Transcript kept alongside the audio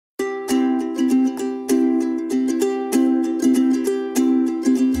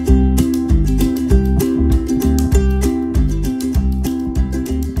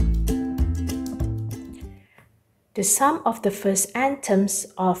the sum of the first n terms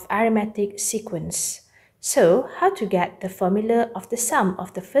of arithmetic sequence. So, how to get the formula of the sum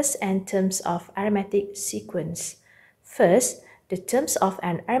of the first n terms of arithmetic sequence? First, the terms of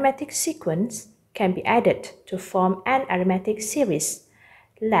an arithmetic sequence can be added to form an arithmetic series.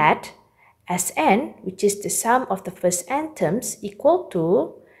 Let Sn, which is the sum of the first n terms, equal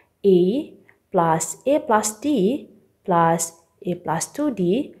to a plus d plus a plus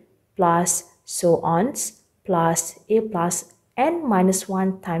 2d plus so on plus a plus n minus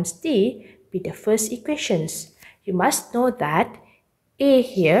 1 times d be the first equations. You must know that a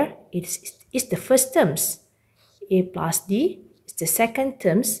here is the first terms, a plus d is the second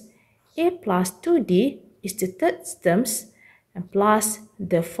terms, a plus 2d is the third terms, and plus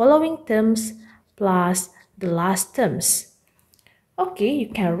the following terms plus the last terms. Okay, you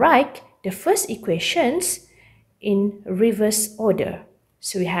can write the first equations in reverse order.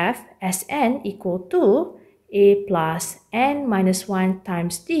 So we have Sn equal to a plus n minus 1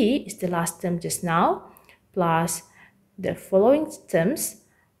 times d is the last term just now, plus the following terms,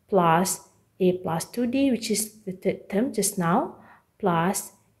 plus a plus 2d, which is the third term just now,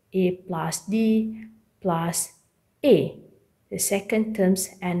 plus a plus d plus a, the second terms,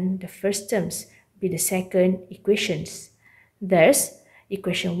 and the first terms be the second equations. Thus,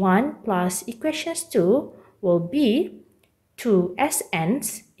 equation 1 plus equations 2 will be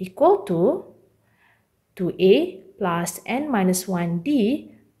 2Sn's equal to 2a plus n minus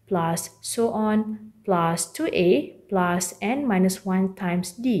 1d plus so on plus 2a plus n minus 1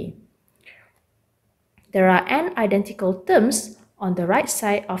 times d. There are n identical terms on the right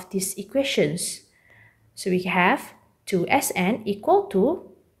side of these equations. So we have 2Sn equal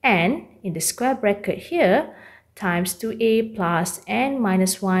to n in the square bracket here times 2a plus n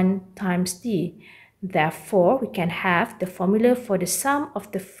minus 1 times d. Therefore, we can have the formula for the sum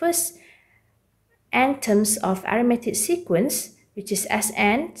of the first n terms of arithmetic sequence, which is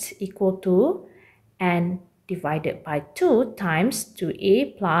Sn equal to n divided by 2 times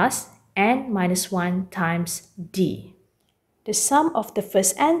 2a plus n minus 1 times d. The sum of the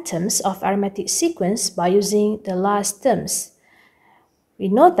first n terms of arithmetic sequence by using the last terms. We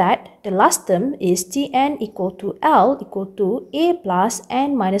know that the last term is Tn equal to L equal to a plus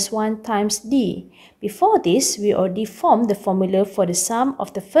n minus 1 times d. Before this, we already formed the formula for the sum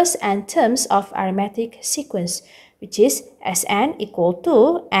of the first n terms of arithmetic sequence, which is Sn equal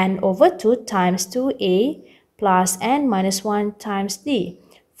to n over 2 times 2a plus n minus 1 times d.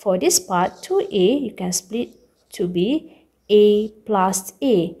 For this part, 2a you can split to be a plus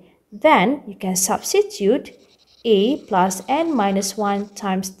a. Then you can substitute a plus n minus 1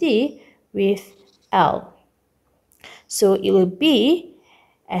 times d with L. So it will be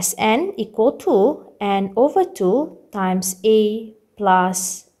Sn equal to n over 2 times a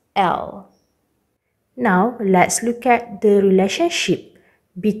plus L. Now let's look at the relationship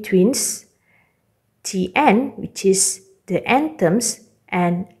between Tn, which is the n terms,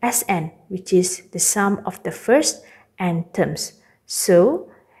 and Sn, which is the sum of the first n terms.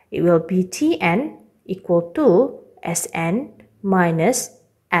 So it will be Tn equal to Sn minus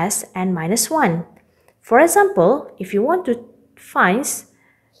Sn minus 1. For example, if you want to find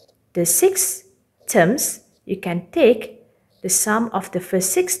the 6 terms, you can take the sum of the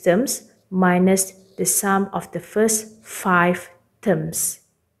first 6 terms minus the sum of the first 5 terms.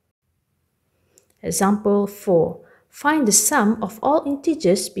 Example 4. Find the sum of all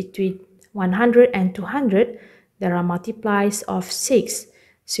integers between 100 and 200 that are multiplies of 6.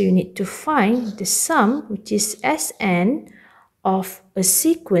 So you need to find the sum, which is Sn, of a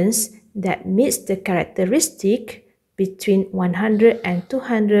sequence that meets the characteristic between 100 and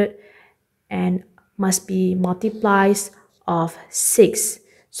 200 and must be multiplies of 6.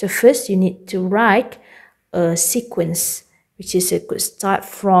 So first you need to write a sequence, which is it could start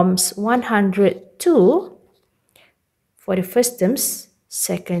from 102 for the first terms,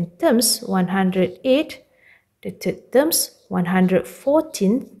 second terms 108, the third terms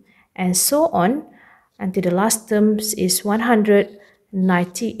 114, and so on until the last terms is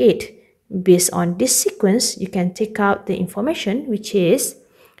 198. Based on this sequence, you can take out the information, which is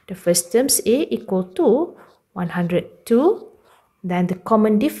the first terms a equal to 102, then the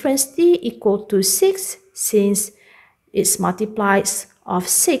common difference d equal to 6 since it's multiplies of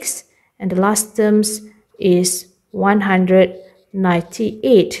 6, and the last terms is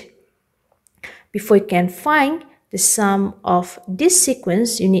 198. Before you can find the sum of this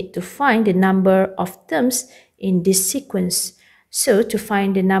sequence, you need to find the number of terms in this sequence. So to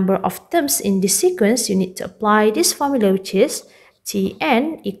find the number of terms in this sequence, you need to apply this formula, which is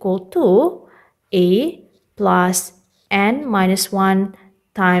Tn equal to a plus n minus 1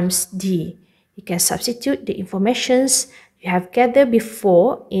 times d. You can substitute the informations you have gathered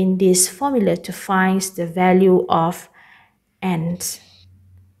before in this formula to find the value of n.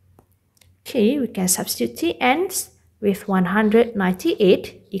 Okay, we can substitute Tn with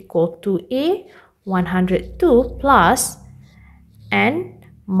 198 equal to A 102 plus n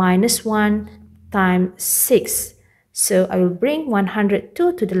minus 1 times 6. So I will bring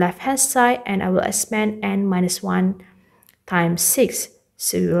 102 to the left hand side and I will expand n minus 1 times 6.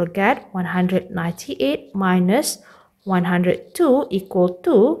 So we will get 198 minus 102 equal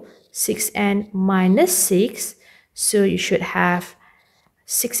to 6n minus 6. So you should have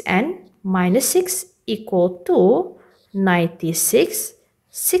 6n minus 6 equal to 96.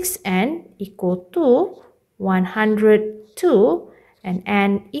 6n equal to 102 and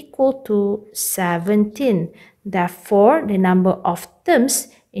n equal to 17. Therefore, the number of terms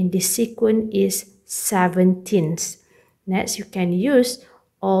in this sequence is 17. Next, you can use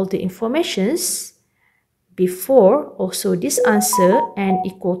all the informations before also this answer n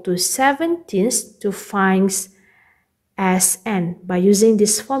equal to 17 to find Sn by using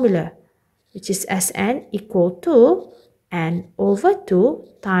this formula, which is Sn equal to n over 2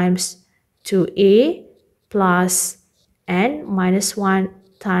 times 2a plus n minus 1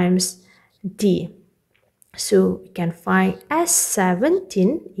 times d. So we can find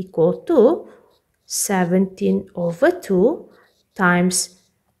S17 equal to 17 over 2 times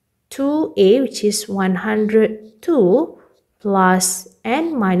 2a, which is 102, plus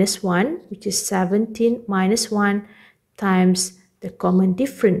n minus 1, which is 17 minus 1, times the common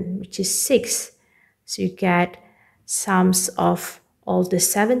difference, which is 6. So you get sums of all the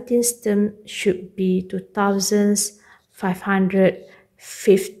 17 terms should be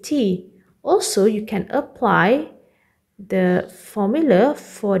 2,550. Also, you can apply the formula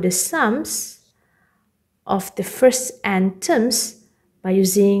for the sums of the first n terms by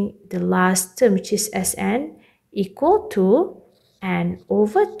using the last term, which is Sn equal to n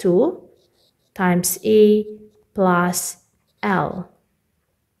over 2 times a plus L.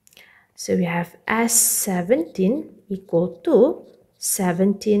 So we have S17 equal to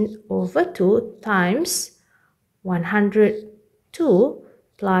 17 over 2 times 102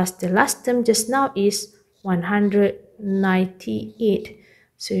 plus the last term just now is 198.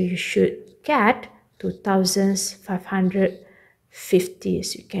 So you should get 2,550.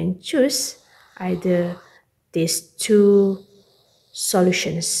 So you can choose either these two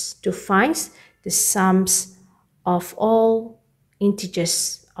solutions to find the sums of all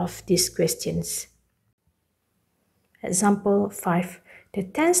integers of these questions. Example 5. The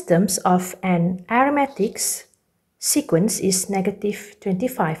tens terms of an arithmetic sequence is negative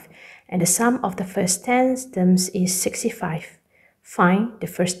 25 and the sum of the first 10 terms is 65. Find the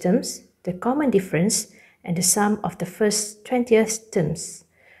first terms, the common difference, and the sum of the first 20th terms.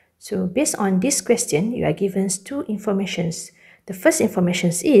 So based on this question, you are given two informations. The first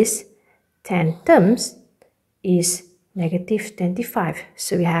information is 10 terms is negative 25.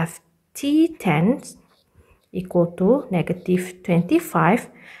 So we have T10 equal to negative 25.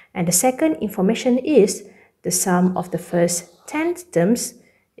 And the second information is the sum of the first 10 terms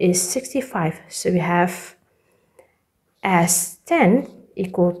is 65. So we have S10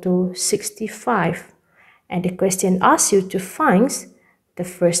 equal to 65. And the question asks you to find the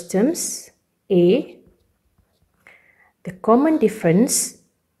first terms, A, the common difference,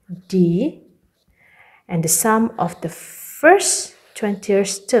 D, and the sum of the first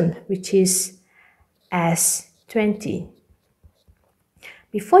 20th term, which is S20.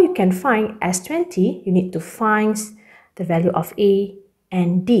 Before you can find S20, you need to find the value of A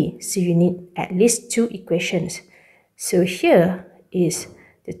and D. So you need at least two equations. So here is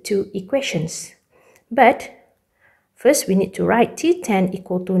the two equations. But first we need to write T10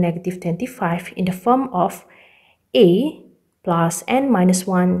 equal to negative 25 in the form of A plus n minus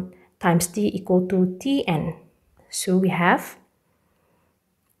 1 times D equal to Tn. So we have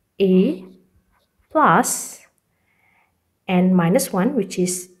A plus n minus 1, which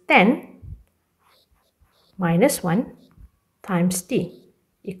is 10 minus 1 times D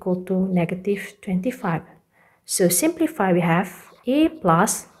equal to negative 25. So simplify, we have A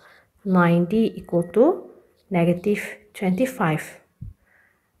plus 9D equal to negative 25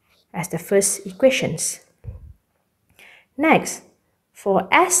 as the first equations. Next, for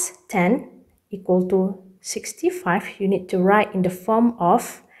S10 equal to 65, you need to write in the form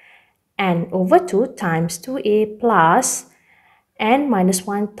of n over 2 times 2a plus n minus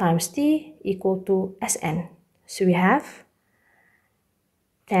 1 times d equal to Sn. So we have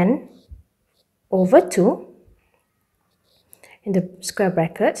 10 over 2 in the square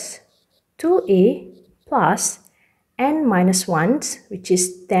brackets, 2a plus n minus 1, which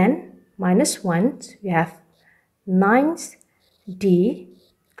is 10 minus 1, we have 9d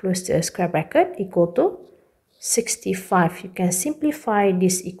close to a square bracket equal to 65. You can simplify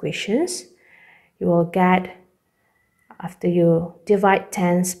these equations. You will get, after you divide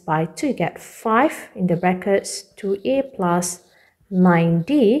tens by 2, you get 5 in the brackets, 2a plus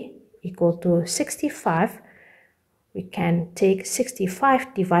 9d equal to 65. We can take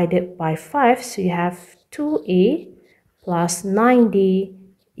 65 divided by 5, so you have 2a plus 9d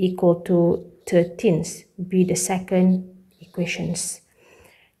equal to 13, be the second equations.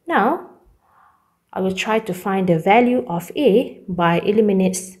 Now, I will try to find the value of a by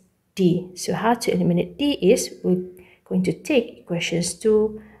eliminating d. So how to eliminate d is we're going to take equations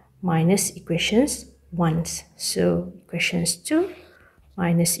 2 minus equations 1. So equations 2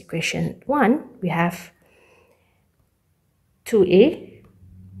 minus equation 1, we have 2a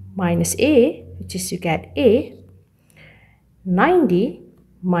minus a, which is you get a, 9d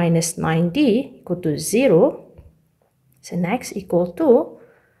minus 9d equal to 0. So next equal to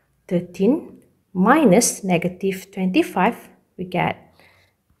 13 minus negative 25, we get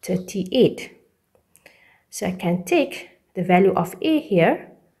 38. So I can take the value of a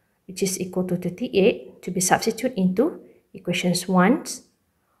here, which is equal to 38, to be substituted into equations 1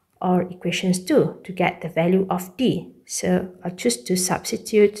 or equations 2 to get the value of d. So I'll choose to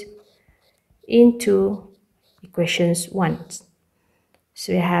substitute into equations 1.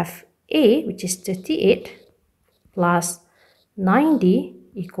 So we have a, which is 38, plus 9d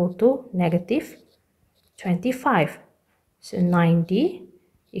equal to negative 25. So 9d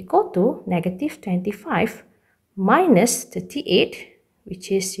equal to negative 25 minus 38,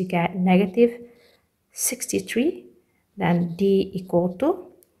 which is you get negative 63, then d equal to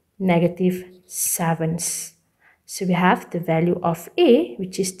negative 7. So we have the value of a,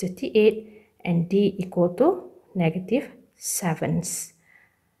 which is 38, and d equal to negative 7.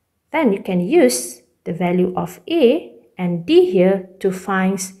 Then you can use the value of a and d here to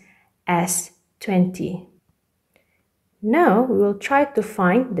find as 20. Now we will try to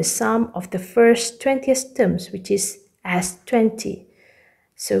find the sum of the first 20th terms, which is as 20.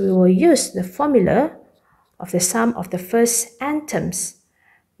 So we will use the formula of the sum of the first n terms,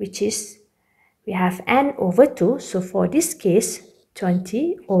 which is we have n over 2. So for this case,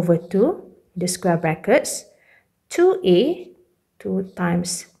 20 over 2, the square brackets, 2a, 2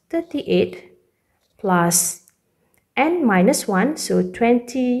 times 38, plus n minus 1. So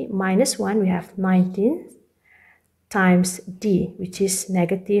 20 minus 1, we have 19, times d, which is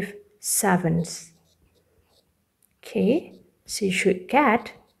negative 7. Okay, so you should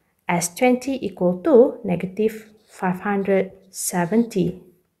get as 20 equal to negative 570.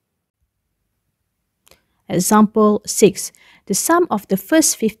 Example 6. The sum of the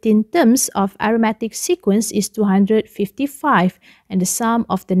first 15 terms of arithmetic sequence is 255 and the sum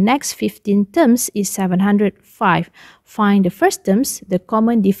of the next 15 terms is 705. Find the first terms, the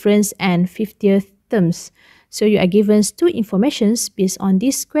common difference, and 50th terms. So you are given two informations based on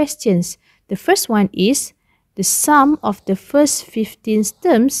these questions. The first one is the sum of the first 15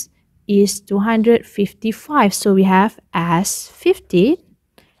 terms is 255. So we have as 50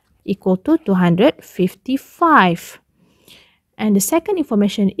 equal to 255. And the second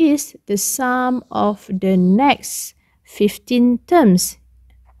information is the sum of the next 15 terms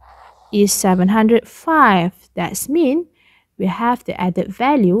is 705. That means we have the added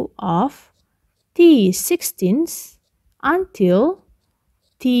value of T16 until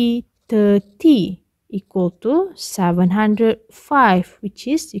T30 equal to 705, which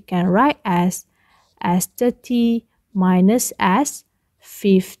is you can write as 30 minus as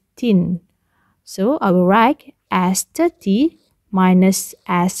 15. So I will write as 30 minus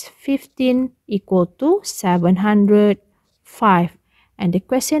as 15 equal to 705. And the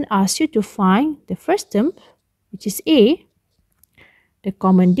question asks you to find the first term, which is A, the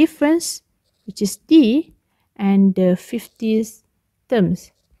common difference, which is D, and the 50th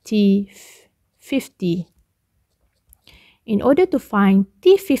terms, T50. In order to find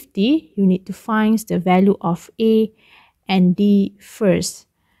T50, you need to find the value of A and D first.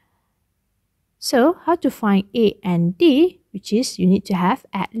 So, how to find A and D, which is you need to have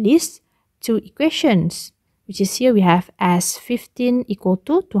at least two equations, which is here we have as 15 equal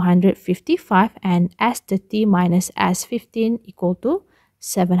to 255 and as 30 minus as 15 equal to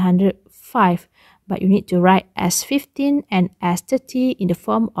 705. But you need to write as 15 and as 30 in the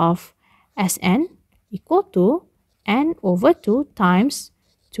form of Sn equal to n over 2 times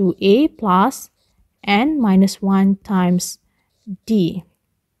 2a plus n minus 1 times d.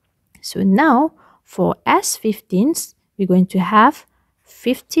 So now for S15s, we're going to have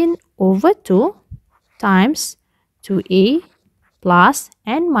 15 over 2 times 2a plus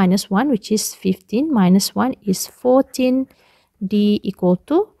n minus 1, which is 15, minus 1 is 14, d equal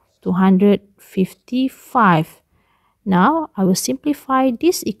to 255. Now, I will simplify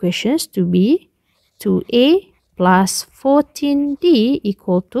these equations to be 2a plus 14d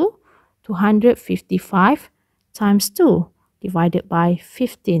equal to 255 times 2 divided by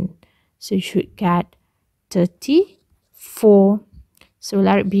 15. So you should get 34. So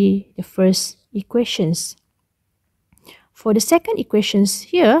let it be the first equations. For the second equations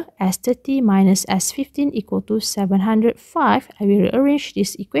here, S30 minus S15 equal to 705, I will rearrange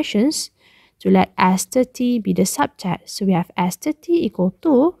these equations to let S30 be the subject. So we have S30 equal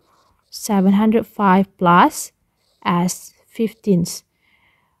to 705 plus S15.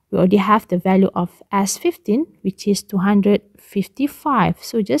 We already have the value of S15, which is 255.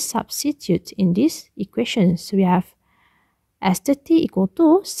 So just substitute in this equation. So we have S30 equal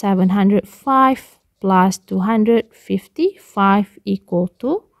to 705 plus 255 equal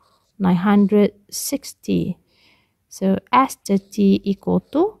to 960. So S30 equal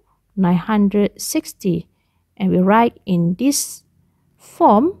to 960. And we write in this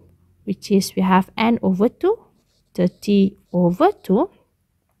form, which is we have n over 2, 30 over 2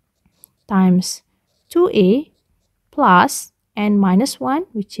 times 2a plus n minus 1,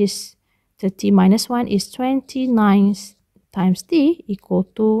 which is 30 minus 1 is 29 times d equal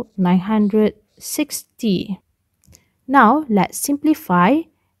to 960. Now, let's simplify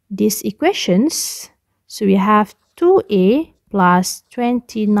these equations. So we have 2a plus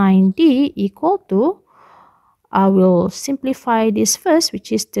 29d equal to, I will simplify this first,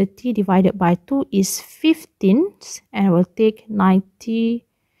 which is 30 divided by 2 is 15, and I will take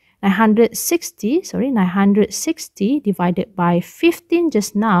 960 divided by 15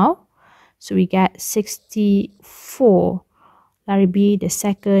 just now. So we get 64. That will be the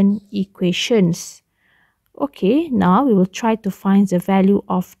second equations. Okay, now we will try to find the value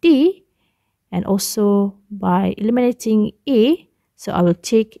of d, and also by eliminating a. So I will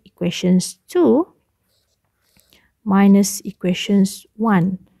take equations 2 minus equations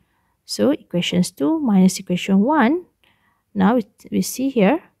 1. So equations 2 minus equation 1. Now we see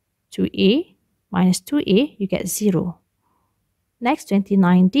here 2a minus 2a, you get 0. Next,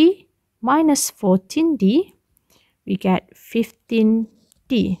 29d minus 14d, we get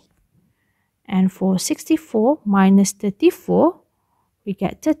 15d. And for 64 minus 34, we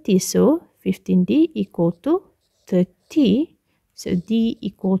get 30. So 15d equal to 30. So d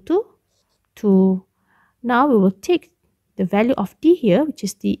equal to 2. Now we will take the value of d here, which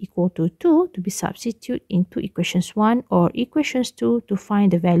is d equal to 2, to be substituted into equations 1 or equations 2 to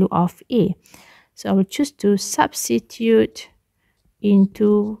find the value of a. So I will choose to substitute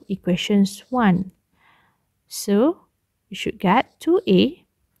into equations 1. So you should get 2a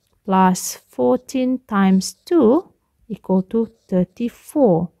plus 14 times 2 equal to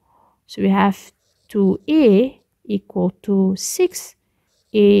 34. So we have 2a equal to 6,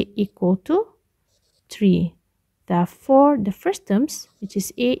 a equal to 3. Therefore, the first terms, which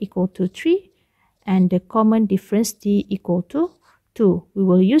is a equal to 3, and the common difference d equal to 2. We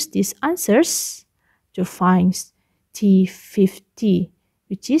will use these answers to find T50,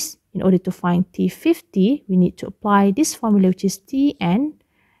 which is, in order to find T50, we need to apply this formula, which is Tn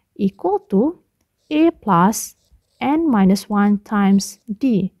equal to a plus n minus 1 times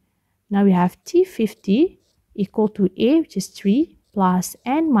d. Now we have T50 equal to a, which is 3, plus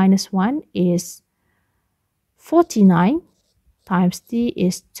n minus 1 is 49 times d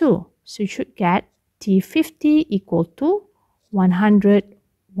is 2. So you should get T50 equal to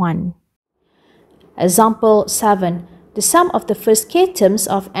 101. Example 7. The sum of the first k terms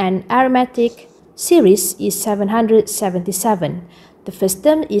of an arithmetic series is 777. The first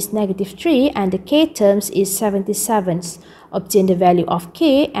term is -3 and the k terms is 77. Obtain the value of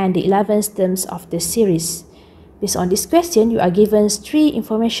k and the 11th terms of the series. Based on this question, you are given 3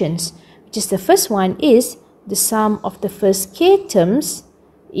 informations, which is the first one is the sum of the first k terms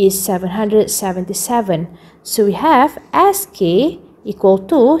is 777. So we have Sk equal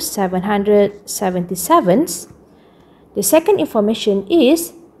to 777. The second information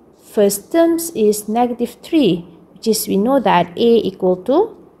is first terms is -3, which is we know that a equal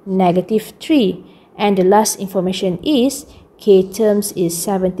to -3. And the last information is k terms is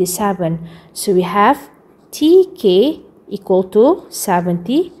 77. So we have Tk equal to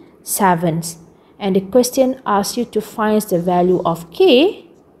 77. And the question asks you to find the value of k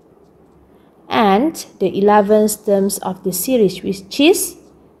and the 11th terms of the series, which is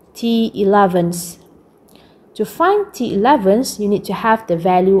T11. To find T11, you need to have the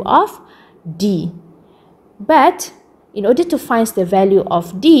value of d. But in order to find the value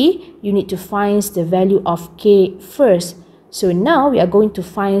of d, you need to find the value of k first. So now we are going to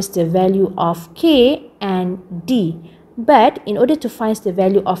find the value of k and d. But in order to find the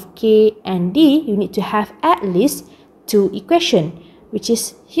value of k and d, you need to have at least two equations, which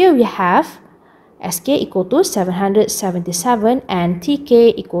is here we have sk equal to 777 and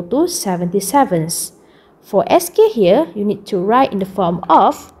tk equal to 77. For sk here, you need to write in the form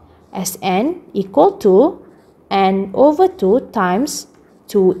of Sn equal to n over 2 times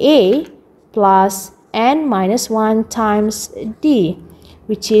 2a plus n minus 1 times d,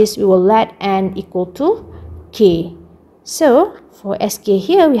 which is we will let n equal to k. So for sk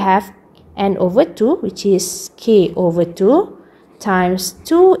here, we have n over 2, which is k over 2 times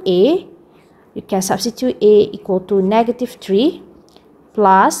 2a. You can substitute a equal to negative 3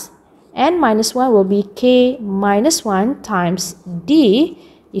 plus n minus 1 will be k minus 1 times d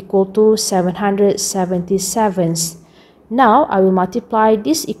equal to 777. Now I will multiply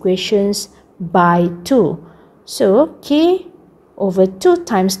these equations by 2. So k over 2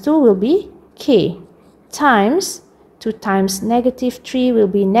 times 2 will be k times 2 times negative 3 will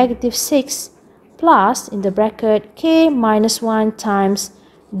be negative 6 plus in the bracket k minus 1 times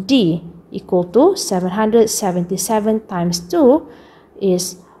d equal to 777 times 2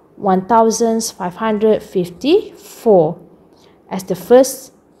 is 1554 as the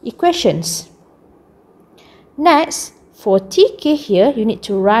first equations. Next, for tk here, you need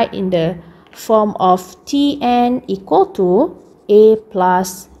to write in the form of tn equal to a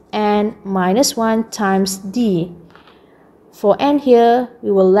plus n minus 1 times d. For n here,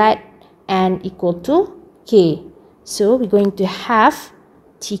 we will let n equal to k. So we're going to have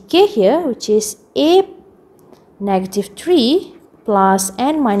tk here, which is a negative 3 plus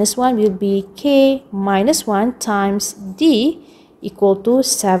n minus 1 will be k minus 1 times d equal to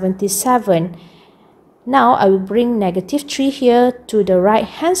 77. Now I will bring negative 3 here to the right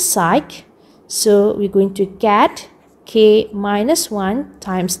hand side. So we're going to get k minus 1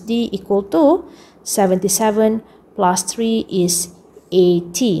 times d equal to 77 plus 3 is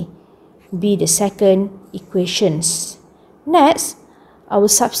 80. Be the second equations. Next, I will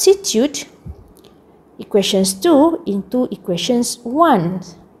substitute equations 2 into equations 1.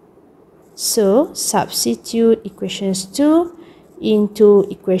 So substitute equations 2 into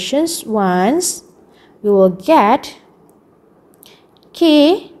equations 1. We will get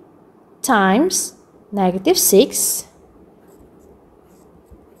k times negative 6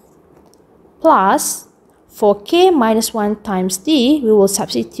 plus for k minus 1 times d, we will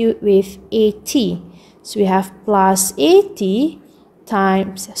substitute with 80. So we have plus 80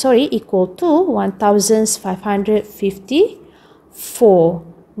 times, equal to 1554.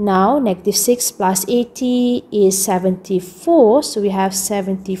 Now negative 6 plus 80 is 74. So we have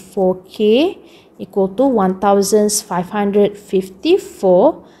 74k equal to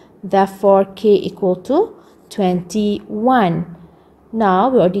 1554. Therefore, k equal to 21. Now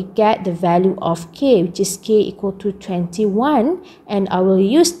we already get the value of k, which is k equal to 21, and I will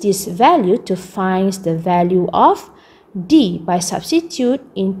use this value to find the value of d by substitute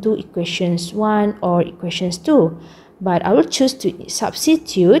into equations 1 or equations 2. But I will choose to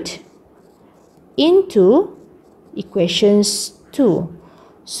substitute into equations 2.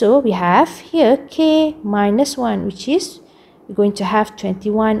 So we have here k minus 1, which is we're going to have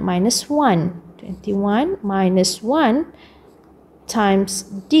 21 minus 1. 21 minus 1 times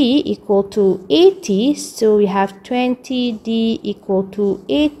d equal to 80. So we have 20d equal to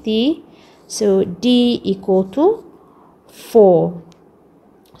 80. So d equal to 4.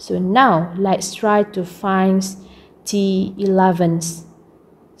 So now let's try to find T11s.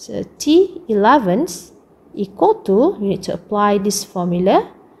 So T11s equal to, you need to apply this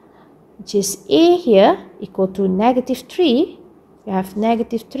formula, which is a here equal to negative 3. We have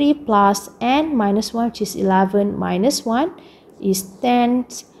negative 3 plus n minus 1, which is 11 minus 1 is 10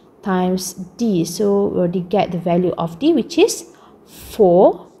 times d. So we already get the value of d, which is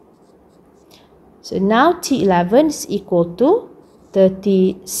 4. So now T11 is equal to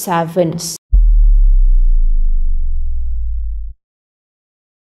 37.